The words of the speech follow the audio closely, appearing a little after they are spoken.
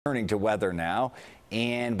Turning to weather now,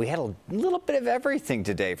 and we had a little bit of everything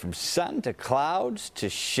today, from sun to clouds to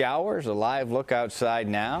showers. A live look outside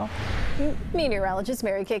now. Meteorologist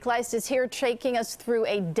Mary Kay Kleist is here taking us through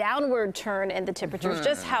a downward turn in the temperatures.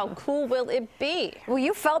 Just how cool will it be? Well,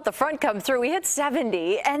 you felt the front come through. We hit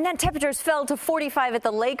 70, and then temperatures fell to 45 at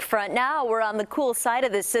the lakefront. Now we're on the cool side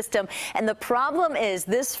of this system, and the problem is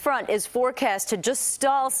this front is forecast to just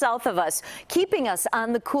stall south of us, keeping us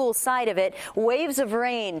on the cool side of it. Waves of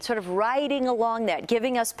rain sort of riding along that,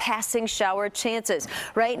 giving us passing shower chances.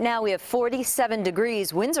 Right now we have 47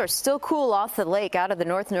 degrees. Winds are still cool off the lake out of the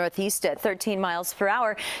north-northeast at 13 miles per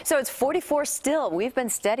hour. So it's 44 still. We've been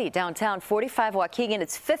steady downtown. 45 Waukegan.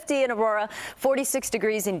 It's 50 in Aurora, 46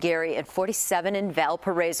 degrees in Gary, and 47 in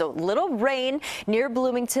Valparaiso. Little rain near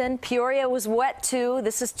Bloomington. Peoria was wet too.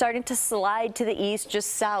 This is starting to slide to the east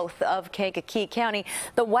just south of Kankakee County.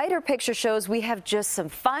 The wider picture shows we have just some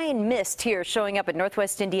fine mist here showing up in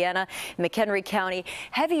northwest Indiana, McHenry County.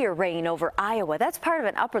 Heavier rain over Iowa. That's part of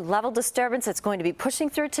an upper level disturbance that's going to be pushing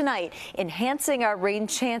through tonight, enhancing our rain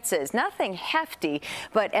chances. Nothing hefty,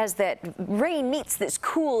 but as that rain meets this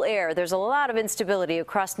cool air, there's a lot of instability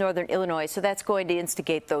across northern Illinois, so that's going to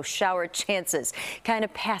instigate those shower chances, kind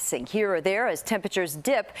of passing here or there as temperatures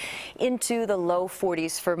dip into the low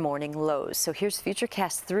 40s for morning lows. So here's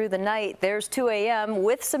Futurecast through the night. There's 2 a.m.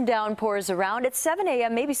 with some downpours around. At 7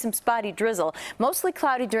 a.m. maybe some spotty drizzle, mostly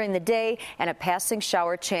cloudy during the day, and a passing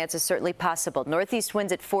shower chance is certainly possible. Northeast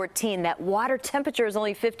winds at 14. That water temperature is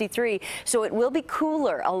only 53, so it will be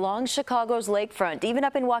cooler along Chicago's lakefront. Even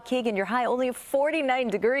up in Waukegan, your high only 49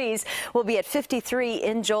 degrees. Will be at 53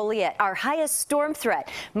 in Joliet. Our highest storm threat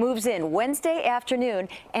moves in Wednesday afternoon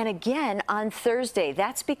and again on Thursday.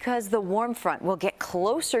 That's because the warm front will get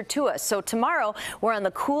closer to us. So tomorrow we're on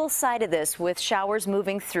the cool side of this with showers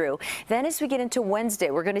moving through. Then as we get into Wednesday,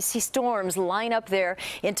 we're going to see storms line up there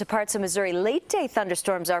into parts of Missouri. Late day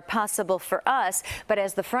thunderstorms are possible for us, but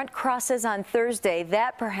as the front crosses on Thursday,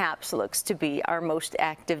 that perhaps looks to be our most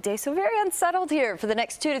active day. So very unsettled here for the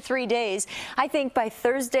next 2 to 3 days. I think by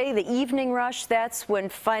Thursday, the evening rush, that's when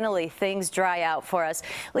finally things dry out for us.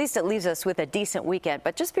 At least it leaves us with a decent weekend,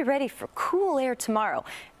 but just be ready for cool air tomorrow.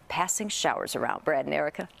 Passing showers around. Brad and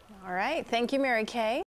Erica. All right. Thank you, Mary Kay.